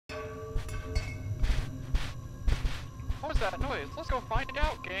that noise? Let's go find it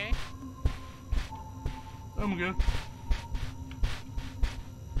out, gang. I'm good.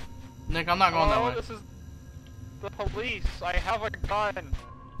 Nick, I'm not going that way. Oh, this is the police. I have a gun.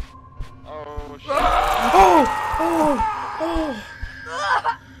 Oh shit. Oh.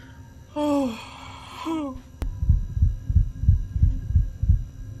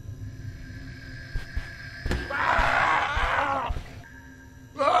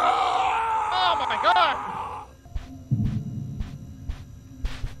 Oh my god!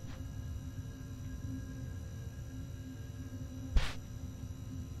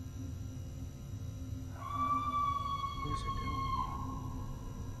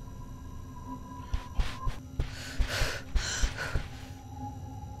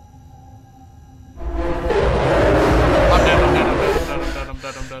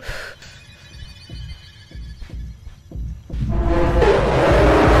 I'm dead.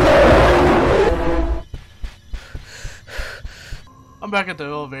 I'm back at the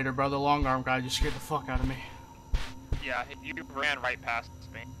elevator, bro. The long arm guy just scared the fuck out of me. Yeah, you ran right past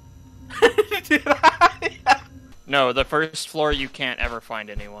me. Did I? No, the first floor you can't ever find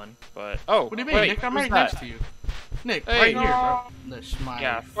anyone, but... Oh, what do you mean, wait, Nick? I'm right that? next to you. Nick, Hey, right here, bro. The smiley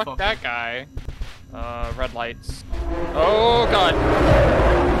yeah, fuck fucker. that guy. Red lights. Oh, God.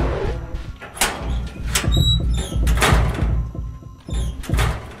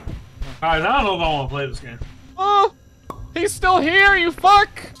 Alright, I don't know if I want to play this game. Oh! He's still here, you fuck!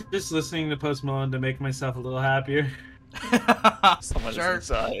 Just listening to Post Malone to make myself a little happier. Someone's Sir,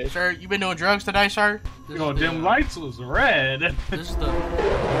 inside. sir, you been doing drugs today, sir? This Oh, is the, dim lights was red. This is the...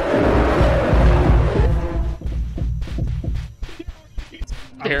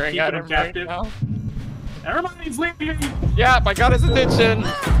 Staring at him right now. Everybody's leaving. Yeah, I got his attention.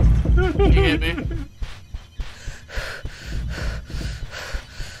 You hit me.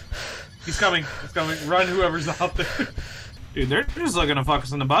 He's coming. He's coming. Run, whoever's out there. Dude, they're just looking to fuck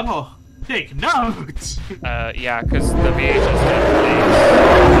us in the butthole. Take notes. Yeah, because the VHS didn't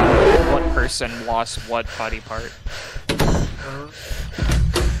release what person lost what body part.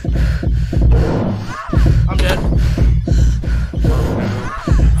 I'm dead.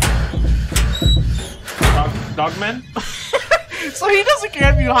 Dogman? So he doesn't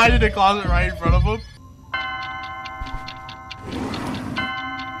care if you hide in a closet right in front of him?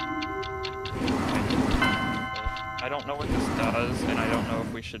 I don't know what this does, and I don't know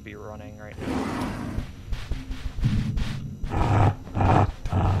if we should be running right now.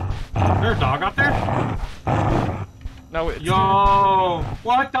 Is there a dog out there? No, it's... Yo!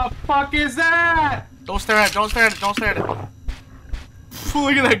 What the fuck is that? Don't stare at it, don't stare at it, don't stare at it.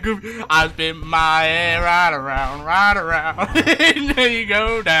 Look at that goofy. I spin my head right around. And there you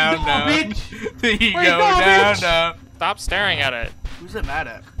go, down. Bitch. There you Where's go, that down. Stop staring at it. Who's it mad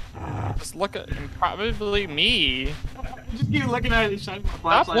at? Just look at... Probably me. Just keep looking at it and shining my Stop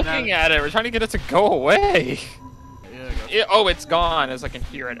flashlight looking at it. We're trying to get it to go away. Yeah, there you go. Oh, it's gone, as I can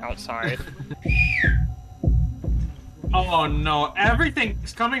hear it outside. Oh no,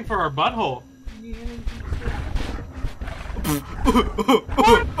 everything's coming for our butthole.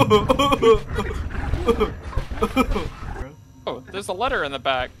 Oh, there's a letter in the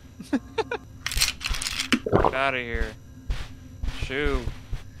back. Get out of here. Shoo.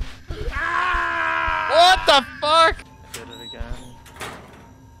 What the fuck? Did it again.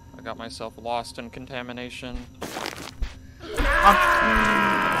 I got myself lost in contamination.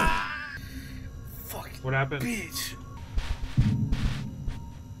 What happened? Bitch.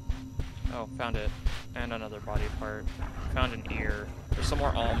 Oh, found it. And another body part. Found an ear. There's some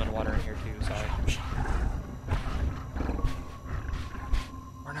more almond water in here too, so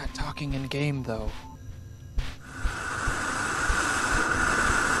we're not talking in game though.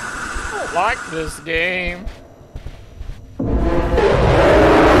 I don't like this game. Like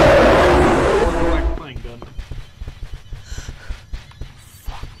playing gun.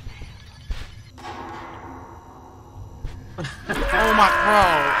 Oh my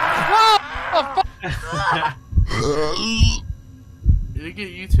bro. Did it get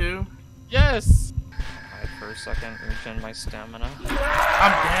you too? Yes! Alright, for a second, regen my stamina.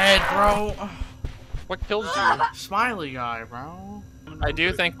 I'm dead, bro. What killed you? Smiley guy, bro. I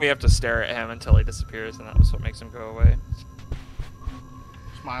do think we have to stare at him until he disappears, and that's what makes him go away.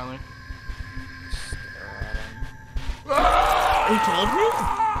 Smiley. Stare at him. He told me?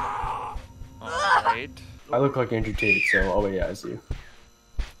 Alright. I look like Andrew Tate, so oh yeah, I see you.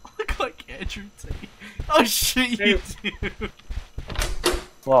 Look like Andrew Tate. Oh shit, you do.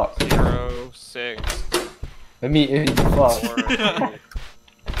 Fuck. 0, 6, I mean, fuck. 4, 8.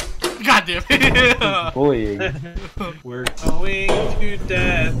 God damn it. Bullying. We're going to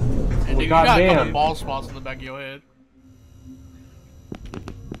death. And dude, you got a couple bald spots in the back of your head.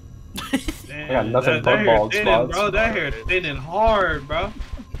 Damn, I got nothing that but hair bald thinning, spots. bro. That hair thinning hard, bro.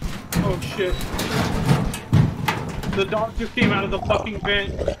 Oh shit. The dog just came out of the fucking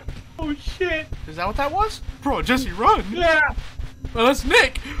vent. Oh shit. Is that what that was? Bro, Jesse, run. Yeah. Well, that's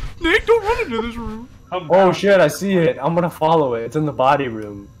Nick. Nick, don't run into this room. Come Oh down. shit, I see it. I'm gonna follow it. It's in the body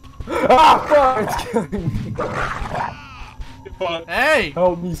room. Ah, fuck! It's killing me. Fuck. Hey.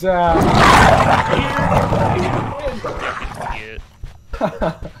 Help me, Zach. Idiot.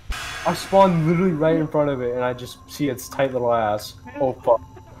 I spawned literally right in front of it, and I just see its tight little ass. Oh fuck!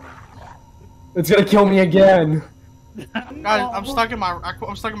 It's gonna kill me again. Guys, I'm stuck in my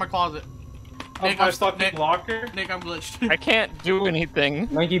closet. Nick, I'm my stuck. fucking locker. Nick, I'm glitched. I can't do anything.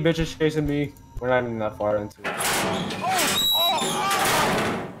 Lanky bitch is chasing me. We're not even that far into it.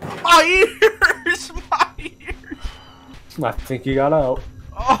 My ears! My ears! I think he got out.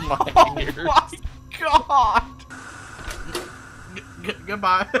 Oh My ears. my god!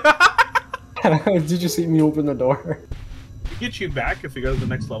 Goodbye. Did you see me open the door? Get you back if we go to the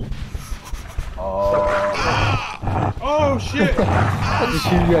next level. Oh. Oh shit! I just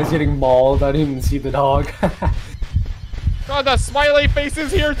hear you guys getting mauled. I didn't even see the dog. God, that smiley face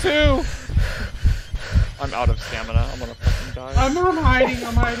is here too! I'm out of stamina. I'm gonna fucking die. I'm hiding.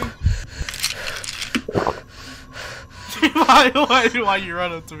 I'm hiding. Why you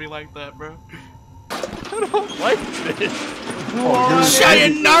run up to me like that, bro? I don't like this. Oh,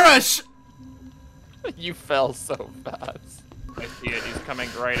 Sayonara! You fell so fast. I see it. He's coming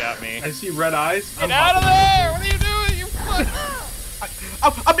right at me. I see red eyes. Get out of there! What are you doing? You fuck!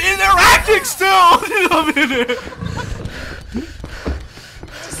 I'm interacting still! I'm in it!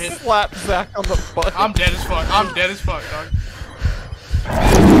 Slap Zach on the butt. I'm dead as fuck. I'm dead as fuck, dog.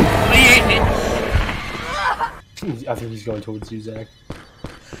 I think he's going towards you, Zach.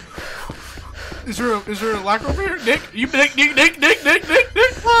 Is there a lack over here? Nick? Nick!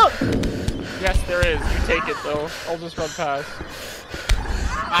 Yes, there is. You take it though. I'll just run past.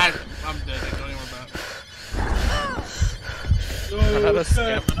 I'm dead, Nick. Don't even worry about it. I'm out of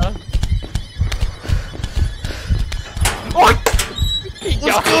stamina. Oh, let's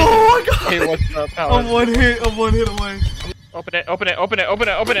go! Oh my god! Hey, what's up, Howard? I'm one hit away. Open it! Open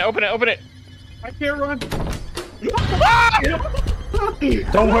it! I can't run.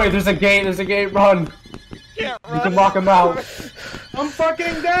 Don't worry, there's a gate. There's a gate. Run. Can't You can lock him out. I'm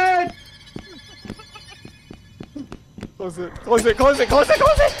fucking dead. Close it!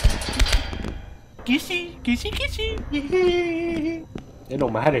 Kissy. It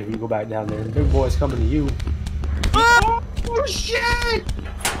don't matter if you go back down there. The big boy's coming to you. Oh shit!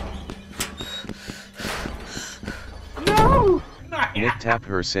 No! Nick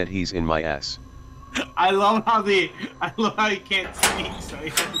Tapper said he's in my ass. I love how he can't speak, so he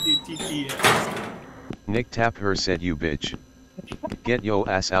has to do TTS. Nick Tapper said you bitch. Get yo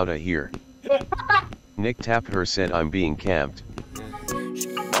ass outta here. Nick Tapper said I'm being camped.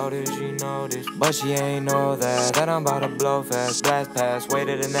 She know this, but she ain't know that I'm about to blow fast, blast pass.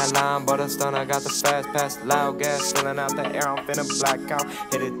 Waited in that line, but a stun, I got the fast pass. Loud gas, filling out the air, I'm finna black out.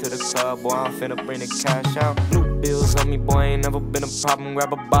 Hit it to the club, boy, I'm finna bring the cash out. New bills on me, boy, ain't never been a problem.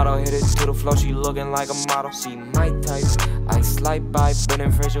 Grab a bottle, hit it to the floor, she looking like a model. She might type, I slide by,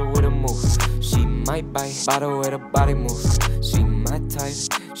 Brendan Fraser with a move. She might bite, by the way the body moves. She might type,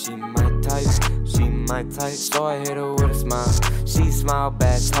 she might type, she might type. So I hit her with a smile, she smiled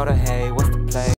back, told her, hey, what's the play?